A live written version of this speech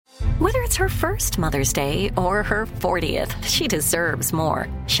Whether it's her first Mother's Day or her 40th, she deserves more.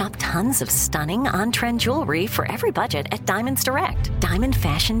 Shop tons of stunning on-trend jewelry for every budget at Diamonds Direct. Diamond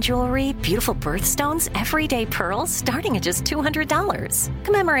fashion jewelry, beautiful birthstones, everyday pearls starting at just $200.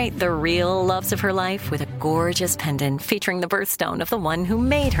 Commemorate the real loves of her life with a gorgeous pendant featuring the birthstone of the one who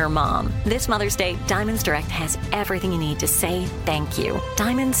made her mom. This Mother's Day, Diamonds Direct has everything you need to say thank you.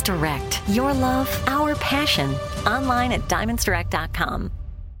 Diamonds Direct. Your love, our passion. Online at diamondsdirect.com.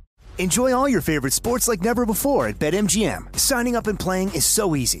 Enjoy all your favorite sports like never before at BetMGM. Signing up and playing is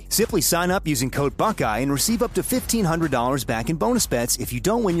so easy. Simply sign up using code Buckeye and receive up to $1,500 back in bonus bets if you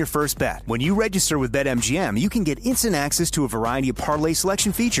don't win your first bet. When you register with BetMGM, you can get instant access to a variety of parlay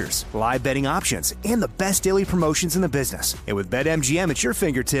selection features, live betting options, and the best daily promotions in the business. And with BetMGM at your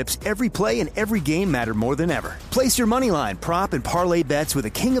fingertips, every play and every game matter more than ever. Place your moneyline, prop, and parlay bets with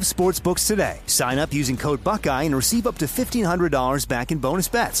the king of sportsbooks today. Sign up using code Buckeye and receive up to $1,500 back in bonus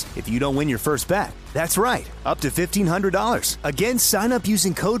bets if you don't win your first bet. That's right, up to $1,500. Again, sign up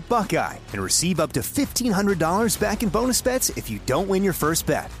using code Buckeye and receive up to $1,500 back in bonus bets if you don't win your first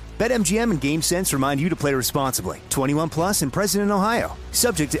bet. BetMGM and GameSense remind you to play responsibly. 21 plus and present in Ohio.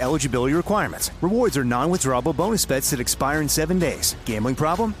 Subject to eligibility requirements. Rewards are non-withdrawable bonus bets that expire in 7 days. Gambling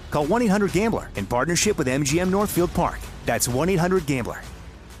problem? Call 1-800-GAMBLER in partnership with MGM Northfield Park. That's 1-800-GAMBLER.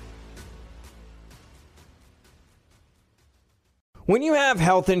 When you have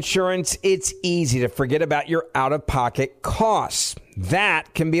health insurance, it's easy to forget about your out-of-pocket costs.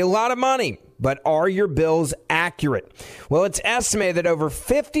 That can be a lot of money, but are your bills accurate? Well, it's estimated that over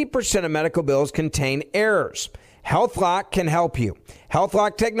 50% of medical bills contain errors. HealthLock can help you.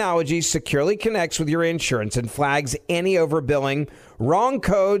 HealthLock technology securely connects with your insurance and flags any overbilling, wrong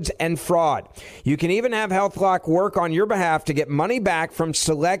codes, and fraud. You can even have HealthLock work on your behalf to get money back from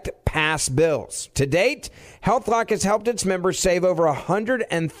select past bills. To date, HealthLock has helped its members save over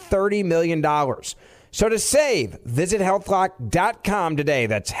 $130 million. So to save, visit healthlock.com today.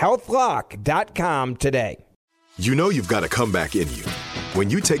 That's healthlock.com today. You know you've got a comeback in you.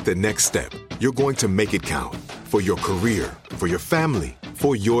 When you take the next step, you're going to make it count for your career, for your family,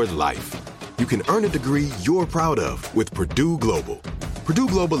 for your life. You can earn a degree you're proud of with Purdue Global. Purdue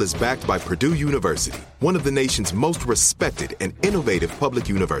Global is backed by Purdue University, one of the nation's most respected and innovative public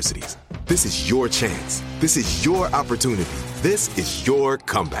universities. This is your chance. This is your opportunity. This is your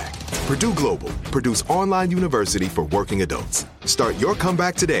comeback. Purdue Global, Purdue's online university for working adults. Start your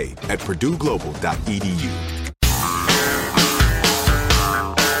comeback today at purdueglobal.edu.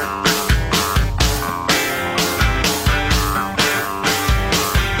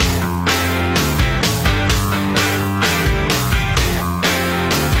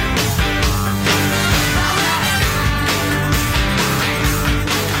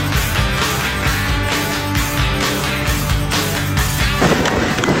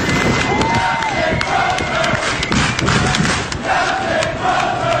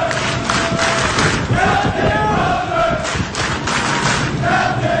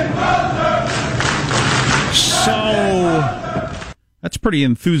 That's pretty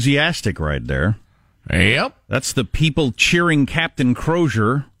enthusiastic right there. Yep. That's the people cheering Captain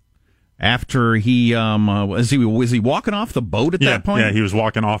Crozier after he was he walking off the boat at that point? Yeah, he was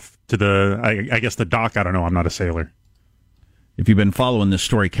walking off to the, I guess the dock. I don't know. I'm not a sailor. If you've been following this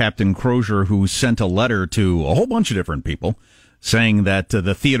story, Captain Crozier, who sent a letter to a whole bunch of different people saying that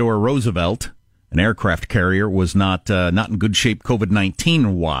the Theodore Roosevelt, an aircraft carrier, was not in good shape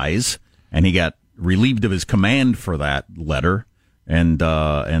COVID-19 wise, and he got relieved of his command for that letter. And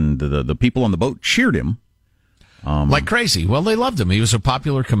the people on the boat cheered him like crazy. Well, they loved him. He was a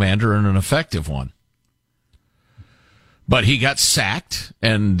popular commander and an effective one. But he got sacked,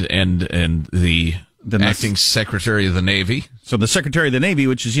 and the acting Secretary of the Navy. So the Secretary of the Navy,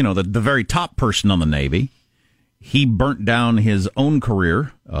 which is the very top person on the Navy, he burnt down his own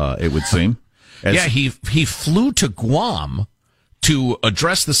career. It would seem. He flew to Guam to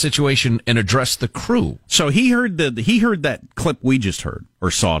address the situation and address the crew. So he heard that clip we just heard, or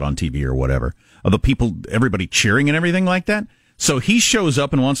saw it on TV or whatever, of the people, everybody cheering and everything like that. So he shows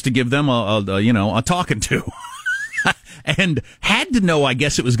up and wants to give them a talking to, and had to know, I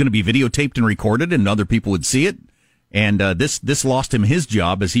guess, it was going to be videotaped and recorded, and other people would see it. And this lost him his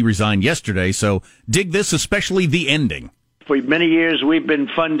job as he resigned yesterday. So dig this, especially the ending. For many years, we've been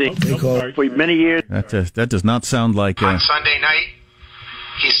funding. For many years. That does not sound like... On Sunday night,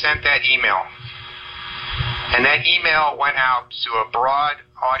 he sent that email. And that email went out to a broad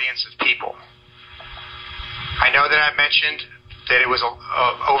audience of people. I know that I mentioned that it was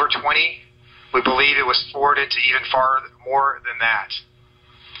over 20. We believe it was forwarded to even far more than that.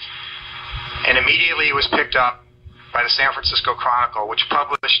 And immediately it was picked up by the San Francisco Chronicle, which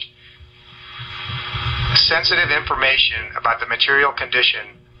published sensitive information about the material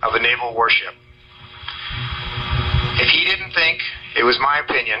condition of a naval warship. If he didn't think, it was my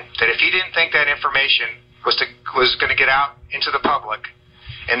opinion, that if he didn't think that information was going to get out into the public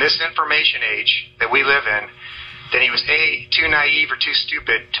in this information age that we live in, then he was A, too naive or too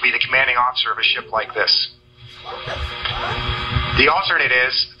stupid to be the commanding officer of a ship like this. The alternate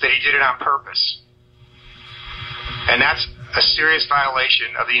is that he did it on purpose. And that's a serious violation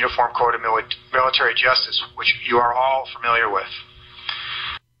of the Uniform Code of Military Justice, which you are all familiar with.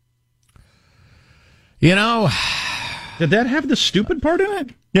 You know, did that have the stupid part in it?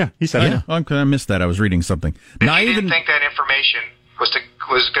 Yeah, he said it. Oh, I missed that. I was reading something. If he didn't think that information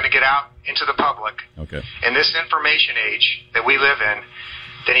was going to get out into the public in this information age that we live in,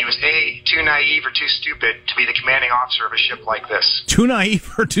 then he was A, too naive or too stupid to be the commanding officer of a ship like this. Too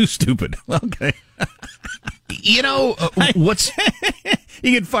naive or too stupid? Okay. You know, what's...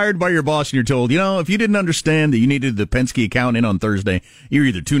 You get fired by your boss and you're told, if you didn't understand that you needed the Penske account in on Thursday, you're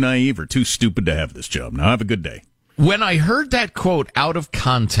either too naive or too stupid to have this job. Now have a good day. When I heard that quote out of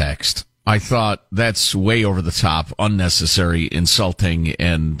context, I thought that's way over the top, unnecessary, insulting,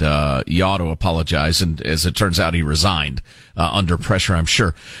 and you ought to apologize. And as it turns out, he resigned under pressure, I'm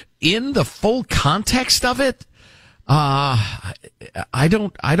sure. In the full context of it, I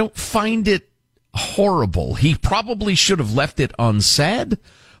don't find it horrible. He probably should have left it unsaid.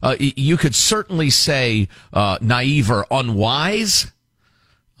 You could certainly say naive or unwise.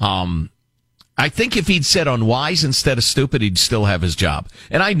 I think if he'd said unwise instead of stupid, he'd still have his job.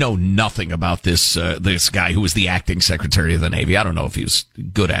 And I know nothing about this guy who was the acting Secretary of the Navy. I don't know if he was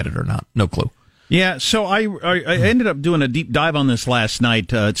good at it or not. No clue. Yeah, so I ended up doing a deep dive on this last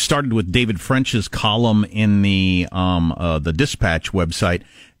night. It started with David French's column in the Dispatch website.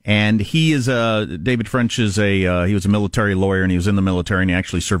 And David French he was a military lawyer, and he was in the military, and he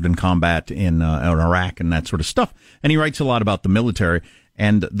actually served in combat in Iraq and that sort of stuff. And he writes a lot about the military.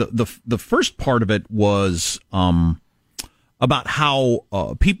 And the first part of it was about how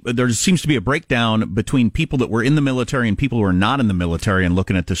there seems to be a breakdown between people that were in the military and people who are not in the military, and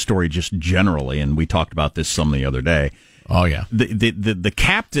looking at the story just generally. And we talked about this some the other day. Oh yeah, the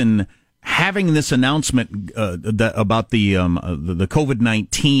captain having this announcement about the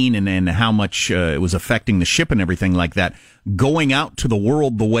COVID-19 and how much it was affecting the ship and everything like that, going out to the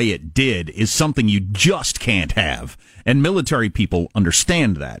world the way it did is something you just can't have. And military people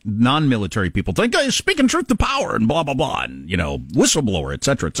understand that. Non-military people think, oh, speaking truth to power and blah, blah, blah, and, whistleblower, et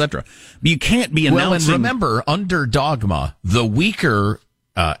cetera, et cetera. But you can't be announcing... Well, and remember, under dogma, the weaker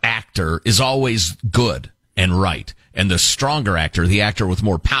actor is always good and right. And the stronger actor, the actor with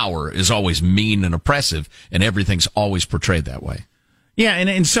more power, is always mean and oppressive, and everything's always portrayed that way. Yeah,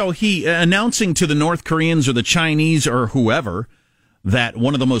 and so he, announcing to the North Koreans or the Chinese or whoever that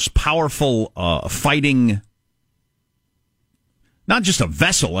one of the most powerful fighting... Not just a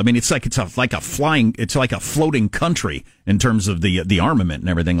vessel. I mean, it's like a floating country in terms of the armament and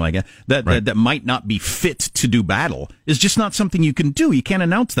everything like that. That might not be fit to do battle is just not something you can do. You can't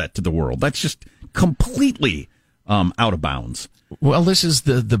announce that to the world. That's just completely out of bounds. Well, this is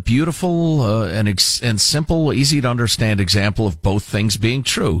the beautiful and simple, easy to understand example of both things being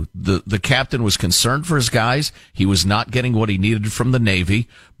true. The captain was concerned for his guys. He was not getting what he needed from the Navy,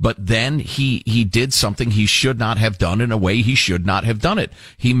 but then he did something he should not have done in a way he should not have done it.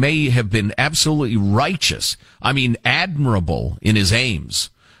 He may have been absolutely righteous. I mean, admirable in his aims.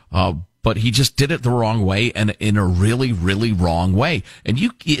 But he just did it the wrong way, and in a really, really wrong way. And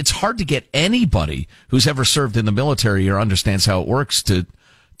it's hard to get anybody who's ever served in the military or understands how it works to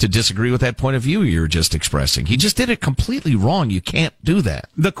disagree with that point of view you're just expressing. He just did it completely wrong. You can't do that.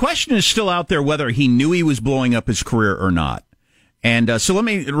 The question is still out there whether he knew he was blowing up his career or not. And so let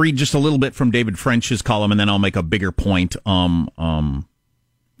me read just a little bit from David French's column, and then I'll make a bigger point.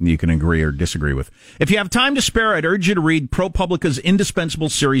 You can agree or disagree with. If you have time to spare, I'd urge you to read ProPublica's indispensable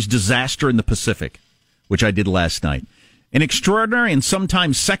series, Disaster in the Pacific, which I did last night. In extraordinary and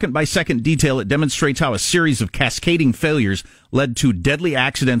sometimes second-by-second detail, it demonstrates how a series of cascading failures led to deadly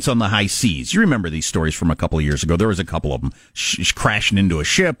accidents on the high seas. You remember these stories from a couple of years ago. There was a couple of them crashing into a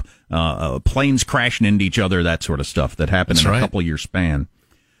ship, planes crashing into each other, that sort of stuff that happened in a couple-year span.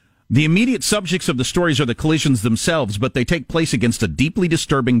 The immediate subjects of the stories are the collisions themselves, but they take place against a deeply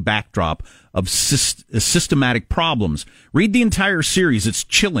disturbing backdrop of systematic problems. Read the entire series. It's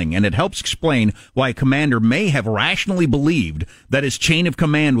chilling, and it helps explain why a commander may have rationally believed that his chain of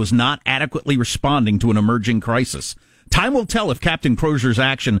command was not adequately responding to an emerging crisis. Time will tell if Captain Crozier's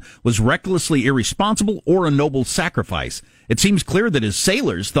action was recklessly irresponsible or a noble sacrifice. It seems clear that his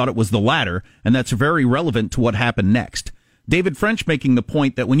sailors thought it was the latter, and that's very relevant to what happened next. David French making the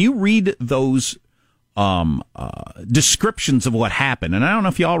point that when you read those descriptions of what happened. And I don't know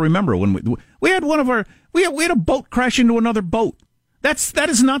if y'all remember when we had we had a boat crash into another boat. That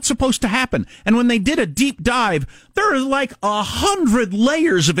is not supposed to happen. And when they did a deep dive, there are like 100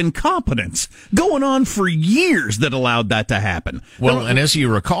 layers of incompetence going on for years that allowed that to happen. Well, and as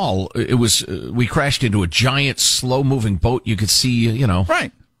you recall, it was we crashed into a giant, slow-moving boat. You could see,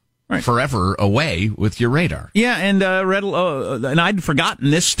 right. forever away with your radar. Yeah, and and I'd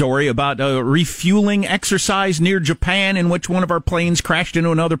forgotten this story about a refueling exercise near Japan in which one of our planes crashed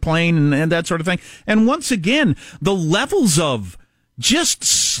into another plane and that sort of thing. And once again, the levels of just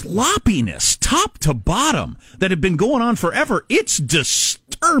sloppiness, top to bottom, that have been going on forever, it's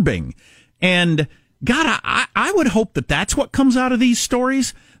disturbing. And, God, I would hope that that's what comes out of these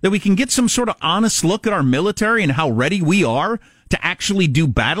stories, that we can get some sort of honest look at our military and how ready we are to actually do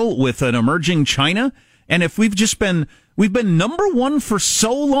battle with an emerging China. And if we've been number one for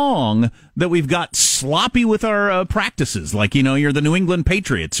so long that we've got sloppy with our practices, like, you're the New England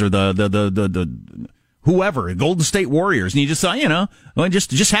Patriots or the whoever, Golden State Warriors, and you just thought,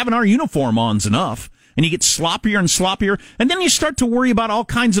 just having our uniform on's enough. And you get sloppier and sloppier, and then you start to worry about all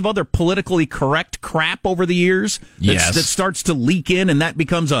kinds of other politically correct crap over the years that starts to leak in, and that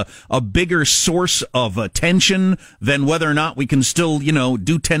becomes a bigger source of attention than whether or not we can still,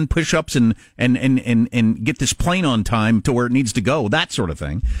 do 10 push-ups and get this plane on time to where it needs to go, that sort of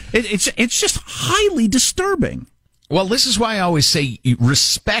thing. It's just highly disturbing. Well, this is why I always say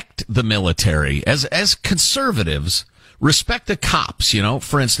respect the military. As conservatives, respect the cops,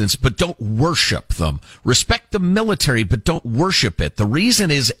 for instance, but don't worship them. Respect the military, but don't worship it. The reason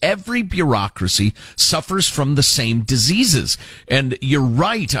is every bureaucracy suffers from the same diseases. And you're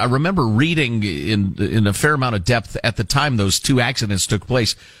right. I remember reading in a fair amount of depth at the time those two accidents took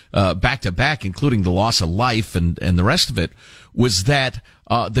place back to back, including the loss of life and the rest of it, was that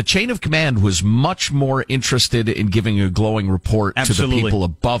the chain of command was much more interested in giving a glowing report to the people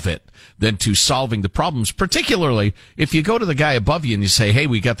above it than to solving the problems, particularly if you go to the guy above you and you say, hey,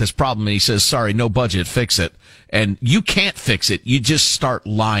 we got this problem, and he says, sorry, no budget, fix it. And you can't fix it. You just start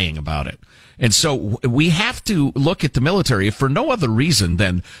lying about it. And so we have to look at the military for no other reason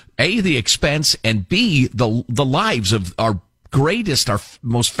than A, the expense, and B, the lives of our greatest, our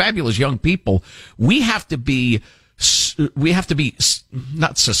most fabulous young people. We have to be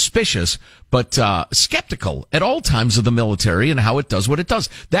not suspicious, but skeptical at all times of the military and how it does what it does.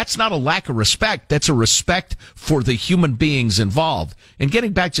 That's not a lack of respect. That's a respect for the human beings involved. And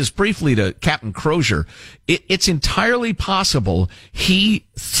getting back just briefly to Captain Crozier, it's entirely possible he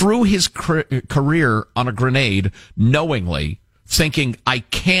threw his career on a grenade knowingly, thinking, I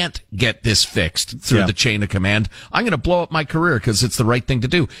can't get this fixed through the chain of command. I'm going to blow up my career because it's the right thing to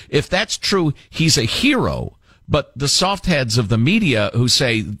do. If that's true, he's a hero. But the soft heads of the media who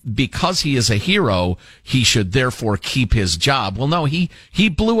say because he is a hero, he should therefore keep his job. Well, no, he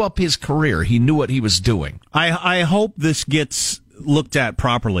blew up his career. He knew what he was doing. I hope this gets looked at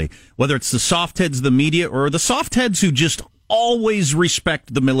properly, whether it's the soft heads of the media or the soft heads who just always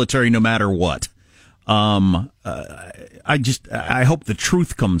respect the military no matter what. I hope the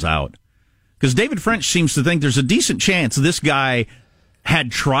truth comes out, because David French seems to think there's a decent chance this guy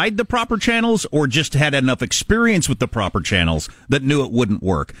had tried the proper channels or just had enough experience with the proper channels that knew it wouldn't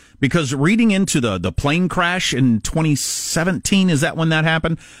work. Because reading into the plane crash in 2017, is that when that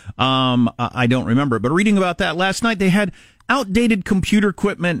happened? I don't remember. But reading about that last night, they had outdated computer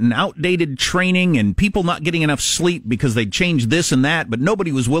equipment and outdated training and people not getting enough sleep because they'd changed this and that, but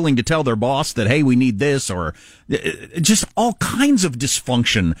nobody was willing to tell their boss that, hey, we need this, or just all kinds of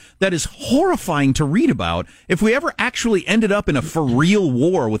dysfunction that is horrifying to read about if we ever actually ended up in a for real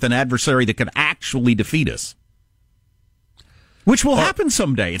war with an adversary that could actually defeat us. Which will happen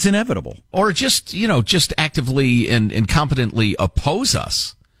someday. It's inevitable. Or just actively and competently oppose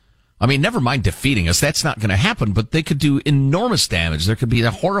us. I mean, never mind defeating us. That's not going to happen, but they could do enormous damage. There could be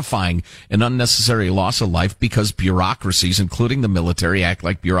a horrifying and unnecessary loss of life because bureaucracies, including the military, act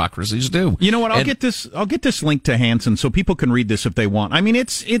like bureaucracies do. You know what? I'll get this link to Hansen so people can read this if they want. I mean,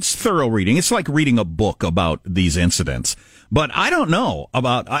 it's thorough reading. It's like reading a book about these incidents. But I don't know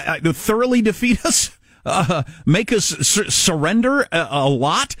about thoroughly defeat us, make us surrender a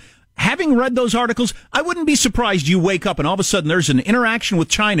lot. Having read those articles, I wouldn't be surprised you wake up and all of a sudden there's an interaction with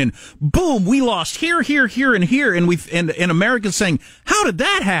China and boom, we lost here, here, here, and here, and America's saying, how did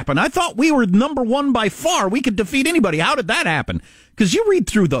that happen? I thought we were number one by far. We could defeat anybody. How did that happen? Because you read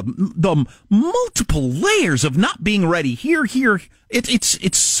through the multiple layers of not being ready here.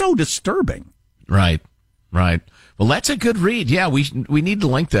 It's so disturbing. Right. Right. Well, that's a good read. Yeah, we need to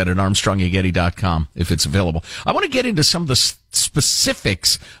link that at ArmstrongandGetty.com if it's available. I want to get into some of the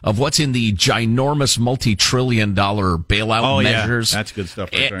specifics of what's in the ginormous multi-trillion-dollar bailout measures. Yeah. That's good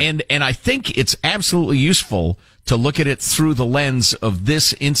stuff right there. And I think it's absolutely useful to look at it through the lens of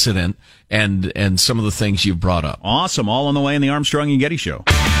this incident and some of the things you've brought up. Awesome. All on the way in the Armstrong and Getty Show.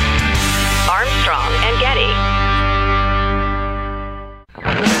 Armstrong and Getty.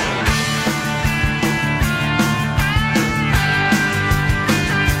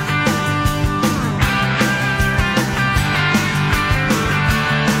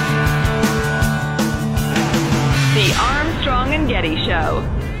 The Armstrong and Getty Show.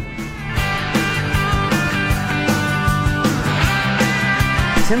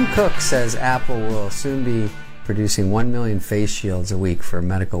 Tim Cook says Apple will soon be producing 1 million face shields a week for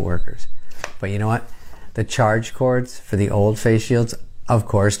medical workers. But you know what? The charge cords for the old face shields, of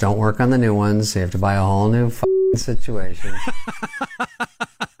course, don't work on the new ones. So you have to buy a whole new situation.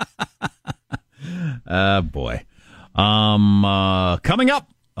 Boy. Coming up,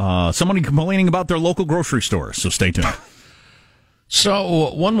 someone complaining about their local grocery store, so stay tuned.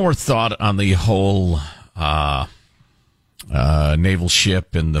 So, one more thought on the whole naval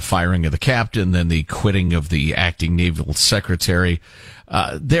ship and the firing of the captain, then the quitting of the acting naval secretary.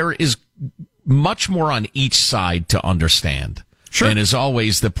 There is much more on each side to understand. Sure. And as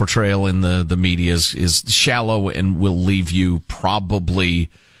always, the portrayal in the media is shallow and will leave you probably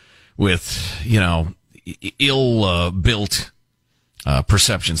with, ill-built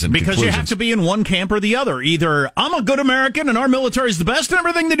perceptions and because conclusions. You have to be in one camp or the other. Either I'm a good American and our military is the best and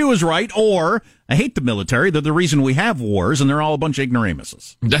everything they do is right, or I hate the military. They're the reason we have wars and they're all a bunch of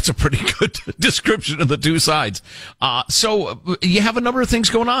ignoramuses. That's a pretty good description of the two sides. So you have a number of things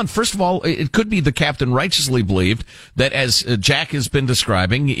going on. First of all, it could be the captain righteously believed that, as Jack has been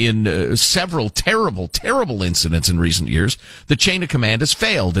describing in several terrible, terrible incidents in recent years, the chain of command has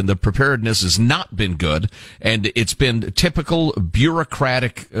failed and the preparedness has not been good, and it's been typical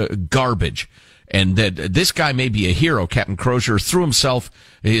bureaucratic garbage. And that this guy may be a hero. Captain Crozier threw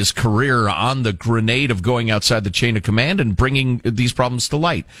his career on the grenade of going outside the chain of command and bringing these problems to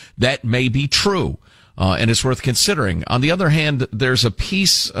light. That may be true, and it's worth considering. On the other hand, there's a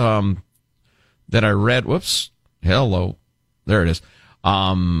piece that I read. Whoops. Hello. There it is.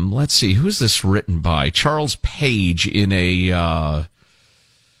 Let's see. Who's this written by? Charles Page in a...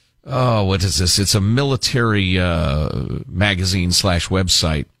 what is this? It's a military magazine /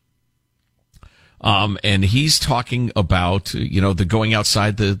 website. And he's talking about, the going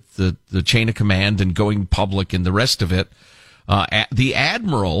outside the chain of command and going public and the rest of it. The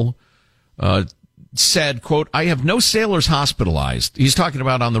admiral, said, quote, I have no sailors hospitalized. He's talking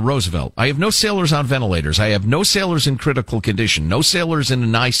about on the Roosevelt. I have no sailors on ventilators. I have no sailors in critical condition. No sailors in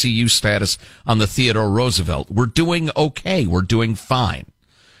an ICU status on the Theodore Roosevelt. We're doing okay. We're doing fine.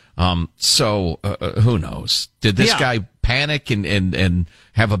 So who knows? Did this guy panic and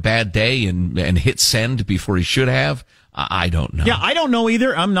have a bad day and hit send before he should have? I don't know. Yeah, I don't know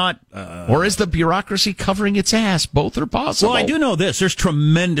either. I'm not. Or is the bureaucracy covering its ass? Both are possible. Well, I do know this. There's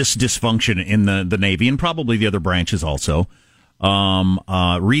tremendous dysfunction in the Navy and probably the other branches also.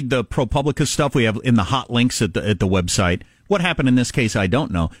 Read the ProPublica stuff we have in the hot links at the website. What happened in this case, I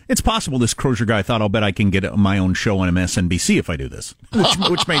don't know. It's possible this Crozier guy thought, I'll bet I can get my own show on MSNBC if I do this,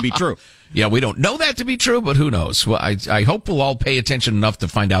 which may be true. Yeah, we don't know that to be true, but who knows? Well, I hope we'll all pay attention enough to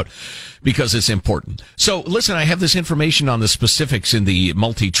find out because it's important. So, listen, I have this information on the specifics in the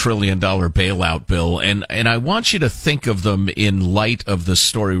multi-trillion-dollar bailout bill, and I want you to think of them in light of the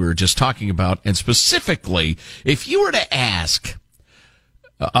story we were just talking about. And specifically, if you were to ask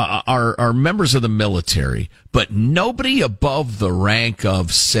are members of the military, but nobody above the rank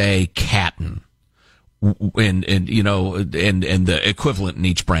of, say, captain, and the equivalent in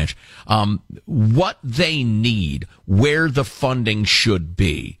each branch, what they need, where the funding should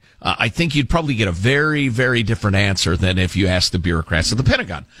be. I think you'd probably get a very, very different answer than if you asked the bureaucrats of the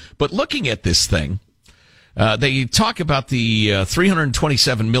Pentagon. But looking at this thing, they talk about the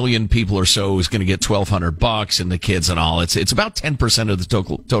 327 million people or so is going to get $1,200 and the kids and all. It's about 10% of the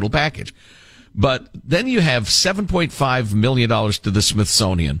total package. But then you have $7.5 million to the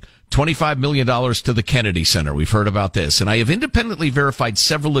Smithsonian, $25 million to the Kennedy Center. We've heard about this. And I have independently verified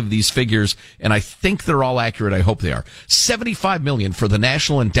several of these figures, and I think they're all accurate. I hope they are. $75 million for the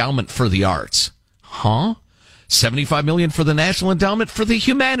National Endowment for the Arts. Huh? $75 million for the National Endowment for the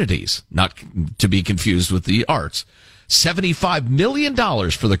Humanities, not to be confused with the arts. $75 million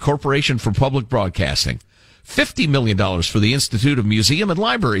for the Corporation for Public Broadcasting. $50 million for the Institute of Museum and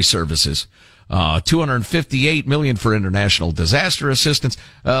Library Services. $258 million for international disaster assistance.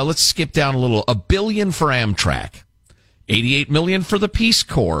 Let's skip down a little. $1 billion for Amtrak. $88 million for the Peace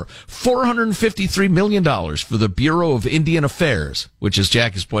Corps. $453 million for the Bureau of Indian Affairs, which, as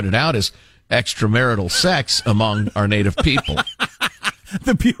Jack has pointed out, is extramarital sex among our native people.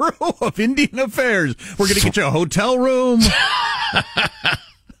 The Bureau of Indian Affairs. We're going to get you a hotel room.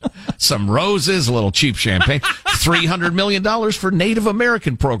 Some roses, a little cheap champagne. $300 million for Native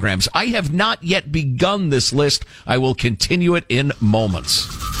American programs. I have not yet begun this list. I will continue it in moments.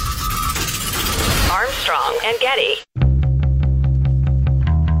 Armstrong and Getty.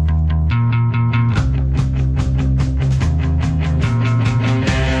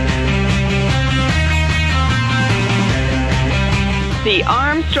 The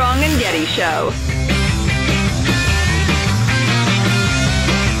Armstrong and Getty Show.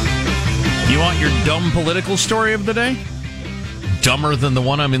 You want your dumb political story of the day? Dumber than the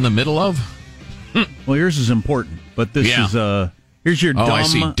one I'm in the middle of? Well, yours is important, but this is, here's your dumb. Oh, I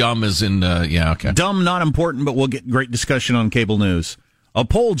see. Dumb is in, okay. Dumb, not important, but we'll get great discussion on cable news. A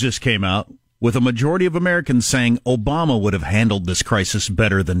poll just came out with a majority of Americans saying Obama would have handled this crisis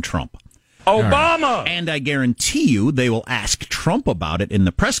better than Trump. Obama! And I guarantee you they will ask Trump about it in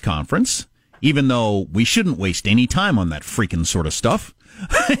the press conference, even though we shouldn't waste any time on that freaking sort of stuff.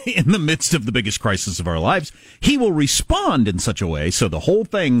 In the midst of the biggest crisis of our lives, he will respond in such a way so the whole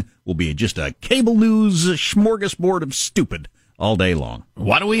thing will be just a cable news smorgasbord of stupid all day long.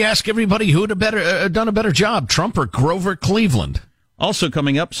 Why don't we ask everybody who would have done a better job, Trump or Grover Cleveland? Also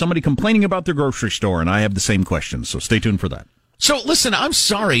coming up, somebody complaining about their grocery store, and I have the same question, so stay tuned for that. So, listen, I'm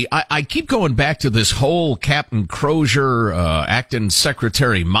sorry. I keep going back to this whole Captain Crozier, acting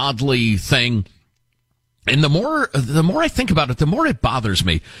Secretary Modley thing. And the more I think about it, the more it bothers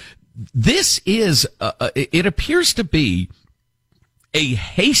me. This is, it appears to be a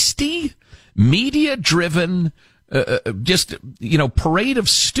hasty, media-driven, parade of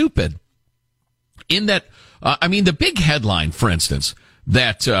stupid. In that, the big headline, for instance,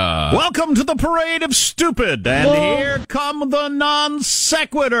 that welcome to the parade of stupid, and here come the non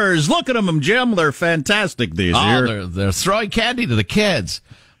sequiturs. Look at them, Jim. They're fantastic these years. They're throwing candy to the kids.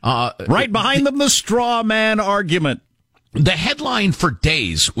 Right behind them, the straw man argument. The headline for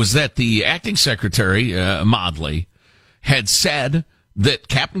days was that the acting secretary, Modley, had said that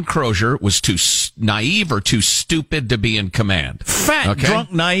Captain Crozier was too naive or too stupid to be in command. Fat,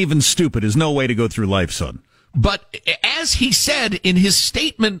 drunk, naive, and stupid is no way to go through life, son. But as he said in his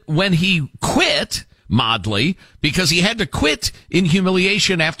statement when he quit, Modley, because he had to quit in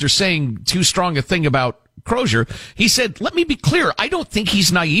humiliation after saying too strong a thing about Crozier, he said, let me be clear, I don't think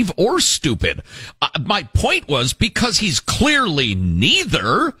he's naive or stupid. My point was, because he's clearly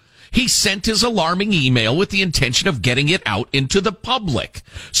neither, he sent his alarming email with the intention of getting it out into the public.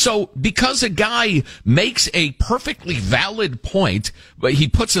 So because a guy makes a perfectly valid point, but he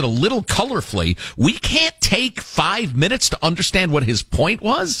puts it a little colorfully, we can't take 5 minutes to understand what his point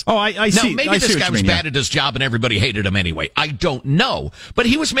was? Oh, I see. Now, maybe this guy was bad at his job and everybody hated him anyway. I don't know. But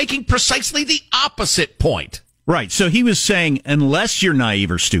he was making precisely the opposite point. Right. So he was saying, unless you're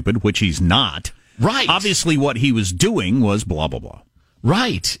naive or stupid, which he's not. Right. Obviously what he was doing was blah, blah, blah.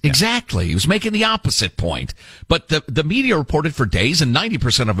 Right, exactly. He was making the opposite point. But the media reported for days, and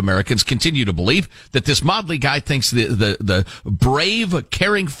 90% of Americans continue to believe that this Modley guy thinks the brave,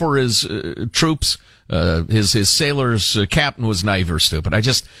 caring for his troops, his sailors, captain was naive or stupid.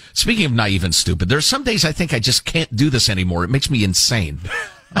 Speaking of naive and stupid, there's some days I think I just can't do this anymore. It makes me insane.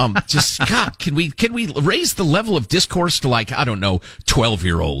 God, can we raise the level of discourse to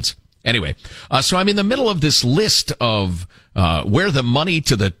 12-year-olds? Anyway, so I'm in the middle of this list of where the money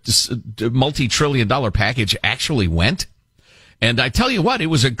to the multi-trillion-dollar package actually went. And I tell you what, it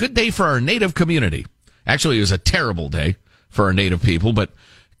was a good day for our native community. Actually, it was a terrible day for our native people, but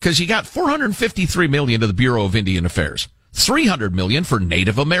because you got $453 million to the Bureau of Indian Affairs, $300 million for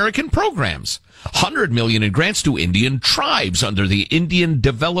Native American programs, $100 million in grants to Indian tribes under the Indian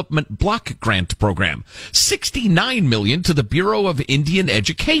Development Block Grant Program, $69 million to the Bureau of Indian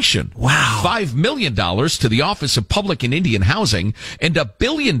Education. Wow. $5 million to the Office of Public and Indian Housing, and $1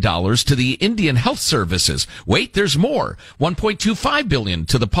 billion to the Indian Health Services. Wait, there's more. $1.25 billion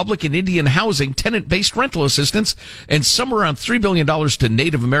to the Public and Indian Housing tenant-based rental assistance, and somewhere around $3 billion to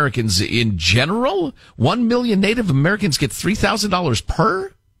Native Americans in general. 1 million Native Americans get $3,000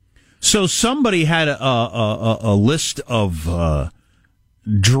 per? So somebody had a list of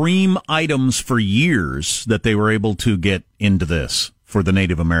dream items for years that they were able to get into this for the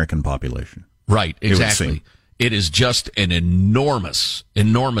Native American population. Right, exactly. It is just an enormous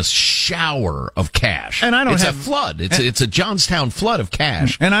shower of cash. And it's a flood. It's a Johnstown flood of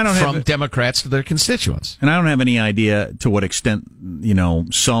cash from Democrats to their constituents. And I don't have any idea to what extent,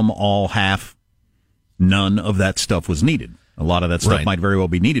 some, all, half, none of that stuff was needed. A lot of that stuff might very well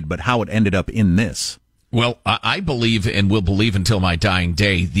be needed, but how it ended up in this. Well, I believe and will believe until my dying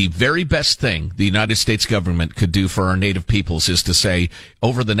day, the very best thing the United States government could do for our native peoples is to say,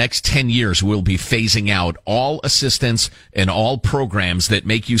 over the next 10 years, we'll be phasing out all assistance and all programs that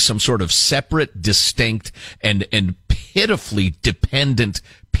make you some sort of separate, distinct, and pitifully dependent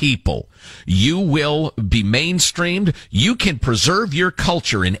people. You will be mainstreamed. You can preserve your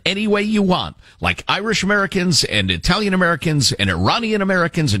culture in any way you want, like Irish Americans and Italian Americans and Iranian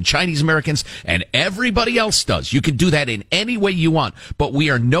Americans and Chinese Americans and everybody else does. You can do that in any way you want, but we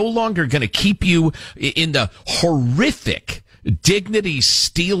are no longer going to keep you in the horrific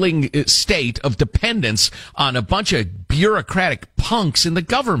dignity-stealing state of dependence on a bunch of bureaucratic punks in the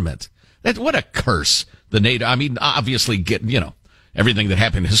government. What a curse. Obviously, everything that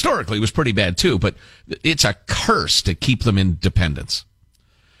happened historically was pretty bad too, but it's a curse to keep them in dependence.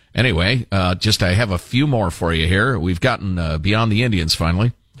 Anyway, I have a few more for you here. We've gotten beyond the Indians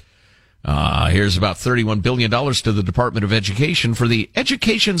finally. Here's about $31 billion to the Department of Education for the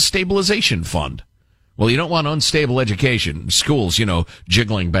Education Stabilization Fund. Well, you don't want unstable education. Schools,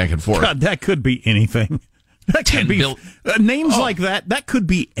 jiggling back and forth. God, that could be anything. That could be names like that. That could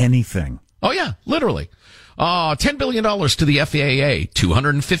be anything. Oh, yeah, literally. $10 billion to the FAA,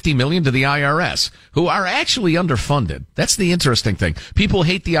 $250 million to the IRS, who are actually underfunded. That's the interesting thing. People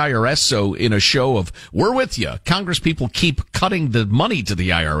hate the IRS, so in a show of, we're with you, Congress people keep cutting the money to the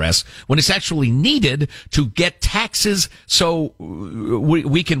IRS when it's actually needed to get taxes so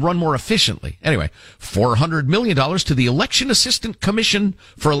we can run more efficiently. Anyway, $400 million to the Election Assistant Commission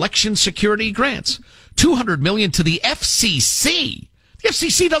for Election Security Grants, $200 million to the FCC. The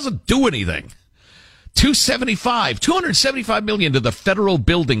FCC doesn't do anything. $275 million to the Federal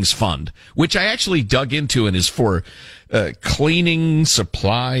Buildings Fund, which I actually dug into and is for cleaning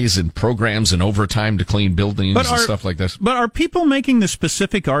supplies and programs and overtime to clean buildings and stuff like this. But are people making the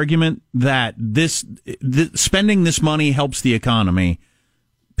specific argument that spending this money helps the economy,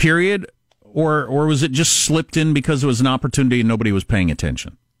 period? Or was it just slipped in because it was an opportunity and nobody was paying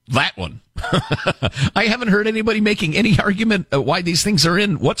attention? That one. I haven't heard anybody making any argument why these things are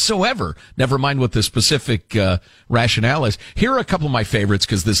in whatsoever. Never mind what the specific rationale is. Here are a couple of my favorites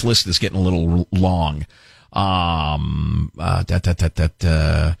because this list is getting a little long.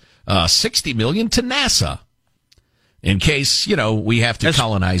 $60 million to NASA. In case, we have to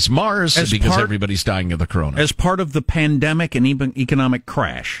colonize Mars because everybody's dying of the corona. As part of the pandemic and economic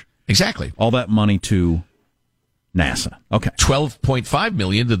crash. Exactly. All that money to NASA. Okay. $12.5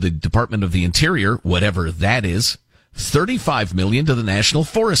 million to the Department of the Interior, whatever that is. $35 million to the National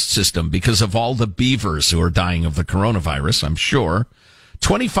Forest System because of all the beavers who are dying of the coronavirus, I'm sure.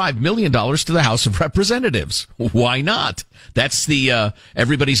 $25 million to the House of Representatives. Why not? That's the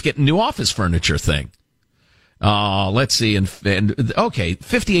everybody's getting new office furniture thing. Let's see. And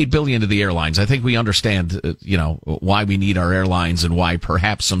 $58 billion to the airlines. I think we understand, why we need our airlines and why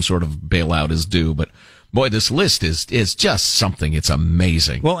perhaps some sort of bailout is due, but boy, this list is just something. It's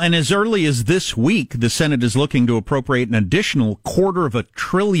amazing. Well, and as early as this week, the Senate is looking to appropriate an additional $250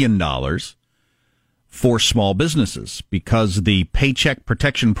 billion for small businesses because the Paycheck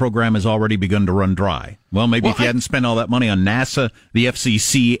Protection Program has already begun to run dry. Well, maybe if you hadn't spent all that money on NASA, the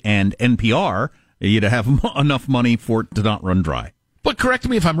FCC, and NPR, you'd have enough money for it to not run dry. But correct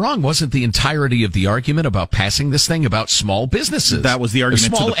me if I'm wrong, wasn't the entirety of the argument about passing this thing about small businesses? That was the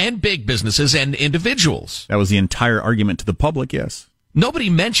argument. Small and big businesses and individuals. That was the entire argument to the public, yes. Nobody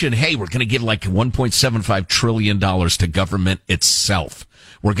mentioned, hey, we're going to give like $1.75 trillion to government itself.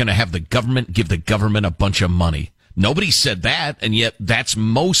 We're going to have the government give the government a bunch of money. Nobody said that, and yet that's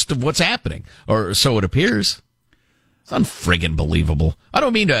most of what's happening, or so it appears. It's unfriggin' believable. I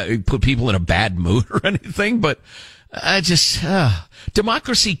don't mean to put people in a bad mood or anything, but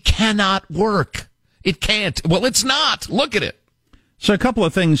democracy cannot work. It can't. Well, it's not. Look at it. So a couple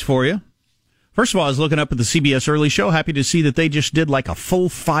of things for you. First of all, I was looking up at the CBS Early Show. Happy to see that they just did like a full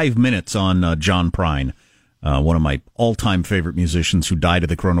 5 minutes on John Prine, one of my all-time favorite musicians who died of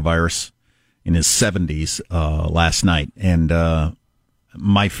the coronavirus in his 70s last night. And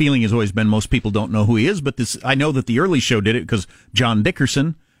my feeling has always been most people don't know who he is, but I know that the Early Show did it because John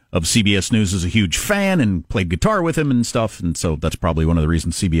Dickerson of CBS News is a huge fan and played guitar with him and stuff, and so that's probably one of the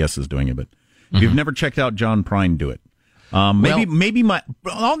reasons CBS is doing it. But if you've never checked out John Prine, do it.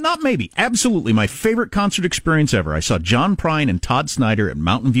 Absolutely my favorite concert experience ever. I saw John Prine and Todd Snyder at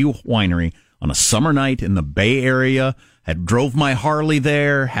Mountain View Winery on a summer night in the Bay Area. Drove my Harley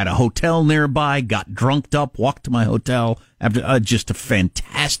there, had a hotel nearby, got drunked up, walked to my hotel. After just a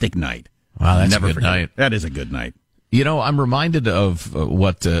fantastic night. Wow, that's a good night. That is a good night. You know, I'm reminded of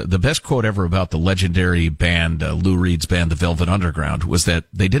what the best quote ever about the legendary band, Lou Reed's band, the Velvet Underground, was that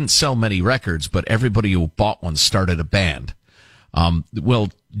they didn't sell many records, but everybody who bought one started a band.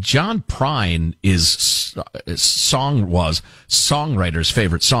 Well, John Prine was songwriter's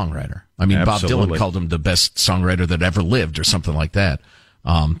favorite songwriter. I mean, Absolutely. Bob Dylan called him the best songwriter that ever lived or something like that.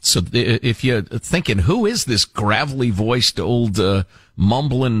 So if you're thinking, who is this gravelly voiced old,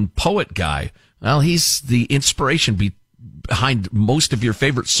 mumbling poet guy? Well, he's the inspiration behind most of your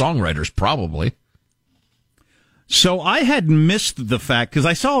favorite songwriters, probably. So I had missed the fact, because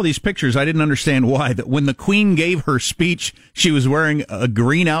I saw all these pictures, I didn't understand why, that when the Queen gave her speech, she was wearing a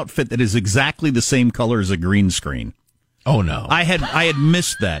green outfit that is exactly the same color as a green screen. Oh, no. I had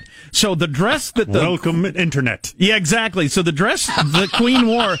missed that. So the dress that Welcome, Internet. Yeah, exactly. So the dress the Queen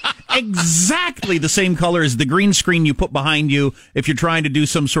wore, exactly the same color as the green screen you put behind you if you're trying to do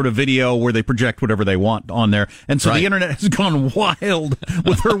some sort of video where they project whatever they want on there. And so the Internet has gone wild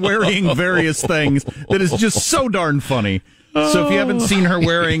with her wearing various things that is just so darn funny. So if you haven't seen her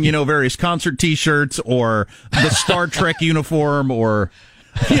wearing, various concert T-shirts or the Star Trek uniform or...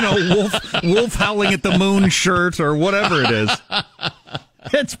 Wolf howling at the moon shirt or whatever it is.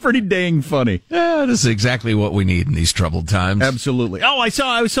 It's pretty dang funny. Yeah, this is exactly what we need in these troubled times. Absolutely. Oh, I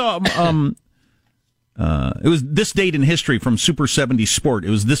saw, it was this date in history from Super 70 Sport.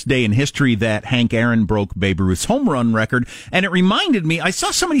 It was this day in history that Hank Aaron broke Babe Ruth's home run record. And it reminded me, I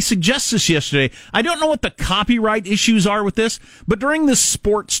saw somebody suggest this yesterday. I don't know what the copyright issues are with this, but during this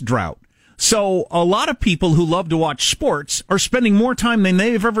sports drought, so a lot of people who love to watch sports are spending more time than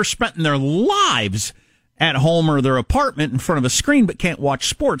they've ever spent in their lives at home or their apartment in front of a screen but can't watch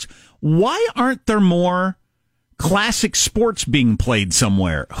sports. Why aren't there more classic sports being played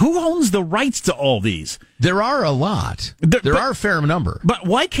somewhere? Who owns the rights to all these? There are a lot. There are a fair number. But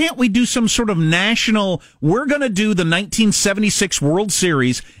why can't we do some sort of national, we're going to do the 1976 World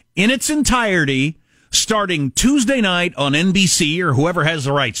Series in its entirety, starting Tuesday night on NBC or whoever has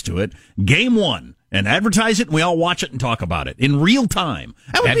the rights to it, Game 1, and advertise it, and we all watch it and talk about it in real time.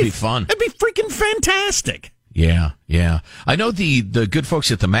 That'd be fun. That'd be freaking fantastic. Yeah. I know the good folks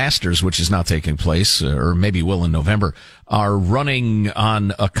at the Masters, which is now taking place, or maybe will in November, are running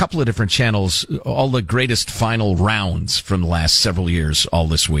on a couple of different channels all the greatest final rounds from the last several years all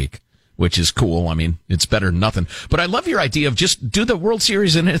this week, which is cool. I mean, it's better than nothing. But I love your idea of just do the World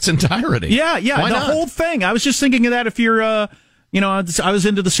Series in its entirety. Yeah, Why the not? whole thing. I was just thinking of that if you're, I was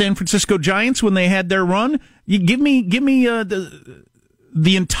into the San Francisco Giants when they had their run. You give me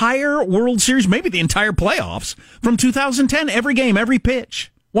the entire World Series, maybe the entire playoffs from 2010, every game, every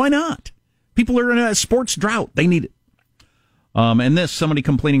pitch. Why not? People are in a sports drought. They need it. And somebody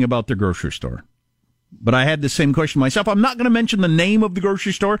complaining about their grocery store. But I had the same question myself. I'm not going to mention the name of the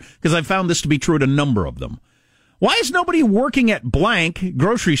grocery store because I found this to be true at a number of them. Why is nobody working at blank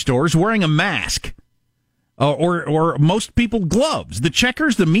grocery stores wearing a mask? Or most people gloves? The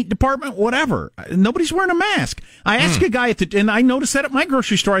Checkers, the meat department, whatever. Nobody's wearing a mask. I asked a guy and I noticed that at my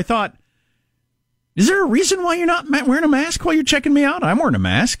grocery store. I thought, is there a reason why you're not wearing a mask while you're checking me out? I'm wearing a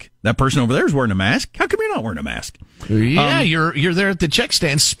mask. That person over there is wearing a mask. How come you're not wearing a mask? Yeah, you're there at the check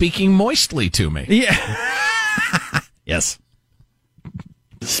stand speaking moistly to me. Yeah. Yes.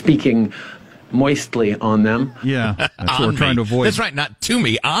 Speaking moistly on them. Yeah, that's what we're trying to avoid. That's right, not to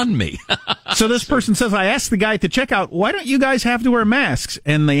me, on me. So this person says, I asked the guy at the checkout, why don't you guys have to wear masks?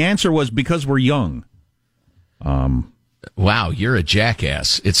 And the answer was, because we're young. Wow, you're a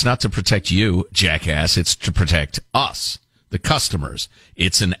jackass. It's not to protect you, jackass. It's to protect us, the customers.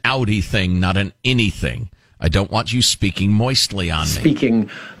 It's an outie thing, not an anything. I don't want you speaking moistly on me. Speaking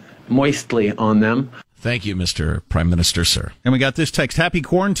moistly on them. Thank you, Mr. Prime Minister, sir. And we got this text, happy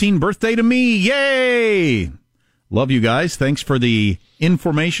quarantine birthday to me. Yay! Love you guys. Thanks for the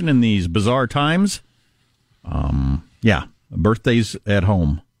information in these bizarre times. Yeah, birthdays at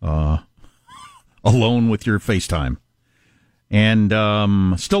home, alone with your FaceTime.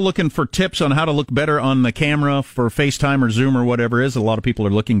 And still looking for tips on how to look better on the camera for FaceTime or Zoom or whatever it is. A lot of people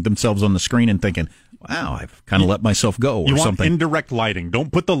are looking themselves on the screen and thinking, wow, I've kind of let myself go or you want something. Indirect lighting.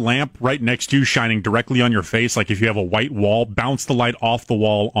 Don't put the lamp right next to you shining directly on your face. Like if you have a white wall, bounce the light off the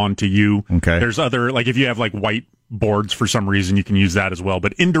wall onto you. Okay. There's other, like if you have like white boards for some reason, you can use that as well.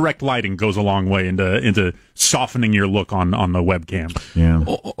 But indirect lighting goes a long way into softening your look on the webcam. Yeah.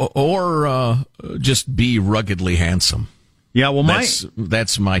 Or just be ruggedly handsome. Yeah, well,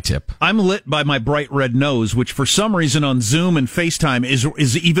 that's my tip. I'm lit by my bright red nose, which for some reason on Zoom and FaceTime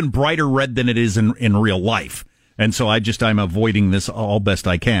is even brighter red than it is in real life. And so I'm avoiding this all best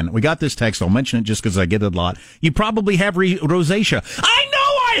I can. We got this text. I'll mention it just because I get it a lot. You probably have rosacea. I know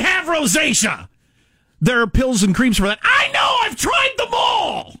I have rosacea. There are pills and creams for that. I know I've tried them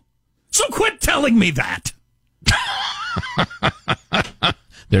all. So quit telling me that.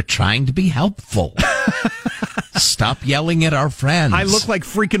 They're trying to be helpful. Stop yelling at our friends. I look like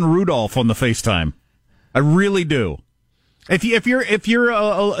freaking Rudolph on the FaceTime. I really do. If you're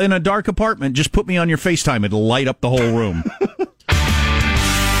in a dark apartment, just put me on your FaceTime. It'll light up the whole room.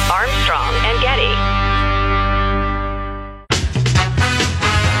 Armstrong and Getty.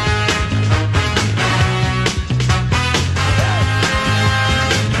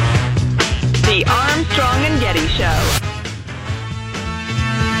 The Armstrong and Getty Show.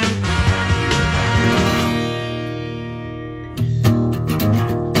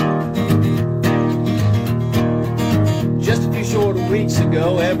 Just a few short weeks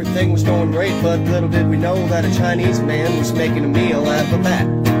ago, everything was going great, but little did we know that a Chinese man was making a meal out of a bat.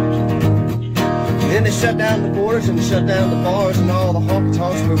 Then they shut down the borders and they shut down the bars and all the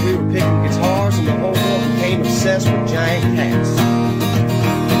honky-tonks where we were picking guitars, and the whole world became obsessed with giant cats.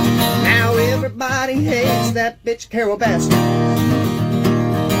 Now everybody hates that bitch Carol Baskin.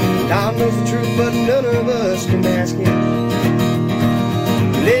 God knows the truth, but none of us can mask it.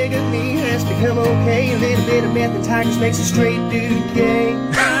 Polygamy has become okay. A little bit of meth and tigers makes a straight dude gay.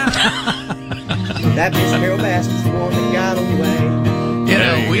 That bitch Carol Baskin's the one that got away. You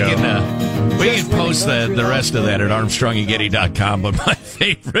know, we can post the rest of that at ArmstrongandGetty.com, but my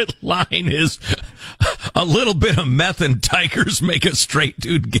favorite line is, a little bit of meth and tigers make a straight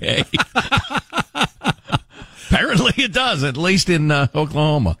dude gay. Apparently it does, at least in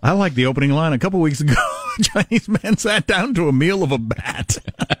Oklahoma. I like the opening line. A couple weeks ago, a Chinese man sat down to a meal of a bat.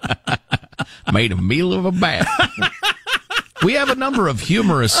 Made a meal of a bat. We have a number of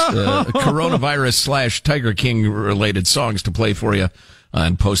humorous coronavirus/Tiger King related songs to play for you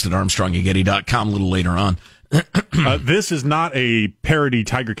and post at ArmstrongandGetty.com a little later on. This is not a parody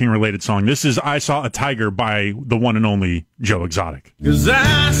Tiger King related song. This is I Saw a Tiger by the one and only Joe Exotic. 'Cause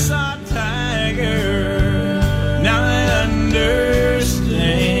I saw a tiger, now I understand.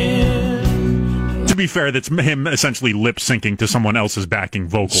 To be fair, that's him essentially lip syncing to someone else's backing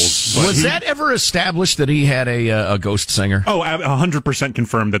vocals. Was that ever established that he had a ghost singer? Oh, 100%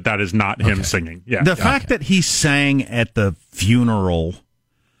 confirmed that is not him singing. Yeah. The fact that he sang at the funeral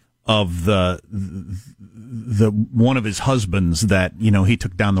of the one of his husbands that, he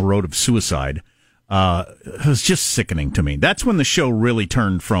took down the road of suicide, was just sickening to me. That's when the show really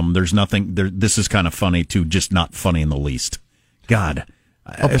turned from there's nothing there, this is kind of funny to just not funny in the least. God.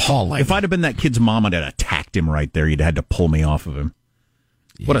 Appalling. If I'd have been that kid's mom and had attacked him right there, you'd had to pull me off of him.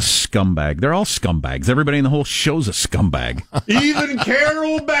 Yeah. What a scumbag. They're all scumbags. Everybody in the whole show's a scumbag. Even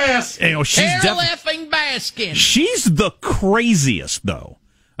Carol Baskin. Carol effing Baskin. She's the craziest, though.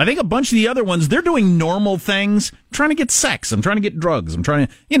 I think a bunch of the other ones, they're doing normal things. I'm trying to get sex. I'm trying to get drugs. I'm trying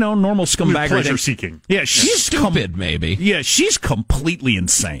to, normal scumbag. Pleasure seeking. Yeah, she's stupid, maybe. Yeah, she's completely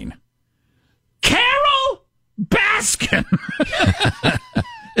insane. Carol Baskin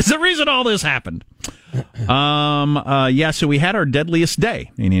is the reason all this happened. So we had our deadliest day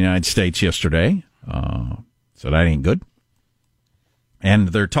in the United States yesterday. So that ain't good. And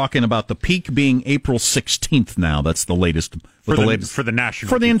they're talking about the peak being April 16th now. That's the latest. For the national.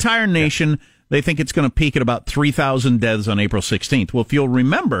 For the entire nation, yeah. They think it's going to peak at about 3,000 deaths on April 16th. Well, if you'll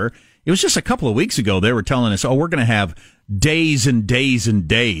remember, it was just a couple of weeks ago they were telling us, we're going to have days and days and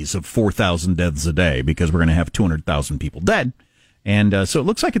days of 4,000 deaths a day because we're going to have 200,000 people dead. And so it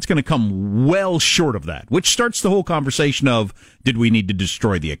looks like it's going to come well short of that, which starts the whole conversation of, did we need to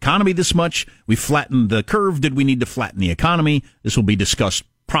destroy the economy this much? We flattened the curve. Did we need to flatten the economy? This will be discussed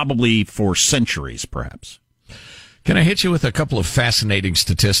probably for centuries, perhaps. Can I hit you with a couple of fascinating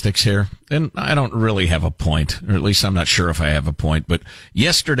statistics here? And I don't really have a point, or at least I'm not sure if I have a point, but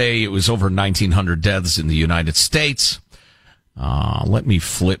yesterday it was over 1,900 deaths in the United States. Let me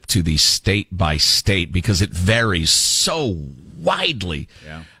flip to the state by state because it varies so widely.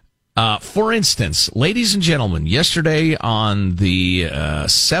 Yeah. For instance, ladies and gentlemen, yesterday on the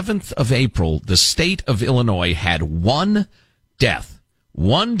 7th of April, the state of Illinois had one death.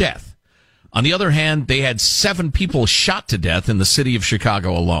 One death. On the other hand, they had 7 people shot to death in the city of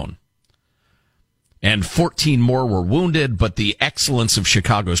Chicago alone. And 14 more were wounded, but the excellence of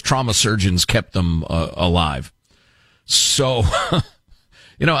Chicago's trauma surgeons kept them alive. So,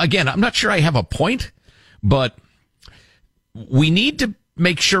 again, I'm not sure I have a point, but we need to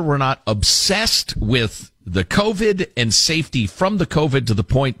make sure we're not obsessed with the COVID and safety from the COVID to the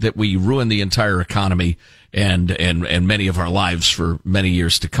point that we ruin the entire economy and many of our lives for many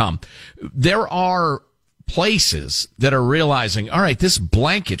years to come. There are places that are realizing, all right, this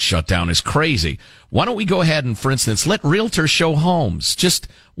blanket shutdown is crazy. Why don't we go ahead and, for instance, let realtors show homes? Just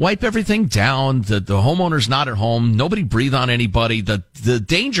wipe everything down. The homeowner's not at home. Nobody breathe on anybody. The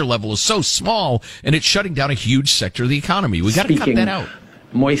danger level is so small, and it's shutting down a huge sector of the economy. We got to cut that out.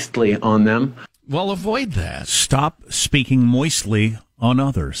 Moistly on them. Well, avoid that. Stop speaking moistly on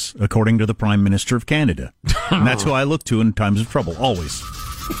others, according to the Prime Minister of Canada. And that's who I look to in times of trouble, always.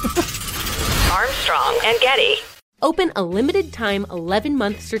 Armstrong and Getty. Open a limited-time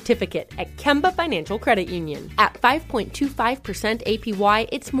 11-month certificate at Kemba Financial Credit Union. At 5.25% APY,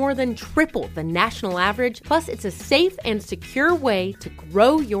 it's more than triple the national average, plus it's a safe and secure way to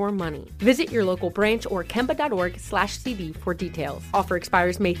grow your money. Visit your local branch or kemba.org/cb for details. Offer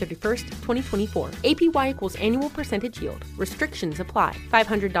expires May 31st, 2024. APY equals annual percentage yield. Restrictions apply.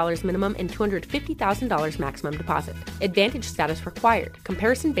 $500 minimum and $250,000 maximum deposit. Advantage status required.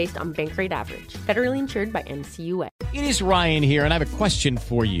 Comparison based on bank rate average. Federally insured by NCUA. It is Ryan here, and I have a question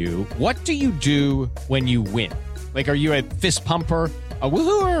for you. What do you do when you win? Like, are you a fist pumper, a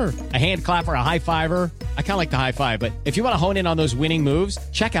woohooer, a hand clapper, a high fiver? I kind of like the high five, but if you want to hone in on those winning moves,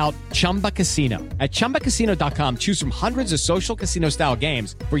 check out Chumba Casino. At ChumbaCasino.com, choose from hundreds of social casino-style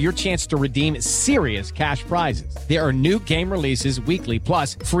games for your chance to redeem serious cash prizes. There are new game releases weekly,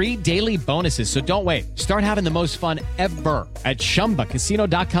 plus free daily bonuses, so don't wait. Start having the most fun ever at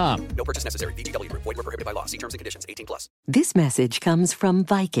ChumbaCasino.com. No purchase necessary. VGW. Void where prohibited by law. See terms and conditions. 18+. This message comes from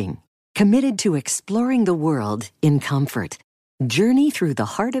Viking, committed to exploring the world in comfort. Journey through the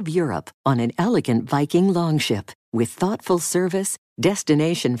heart of Europe on an elegant Viking longship with thoughtful service,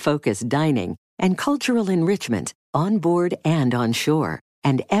 destination-focused dining, and cultural enrichment on board and on shore.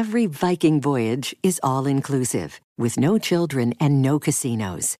 And every Viking voyage is all-inclusive, with no children and no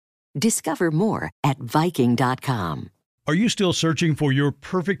casinos. Discover more at Viking.com. Are you still searching for your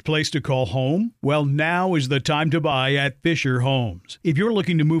perfect place to call home? Well, now is the time to buy at Fisher Homes. If you're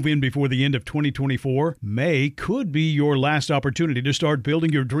looking to move in before the end of 2024, May could be your last opportunity to start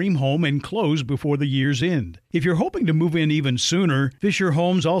building your dream home and close before the year's end. If you're hoping to move in even sooner, Fisher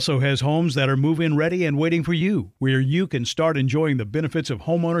Homes also has homes that are move-in ready and waiting for you, where you can start enjoying the benefits of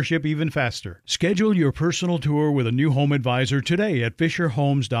homeownership even faster. Schedule your personal tour with a new home advisor today at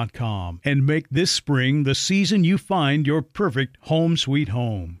FisherHomes.com and make this spring the season you find your perfect home sweet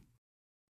home.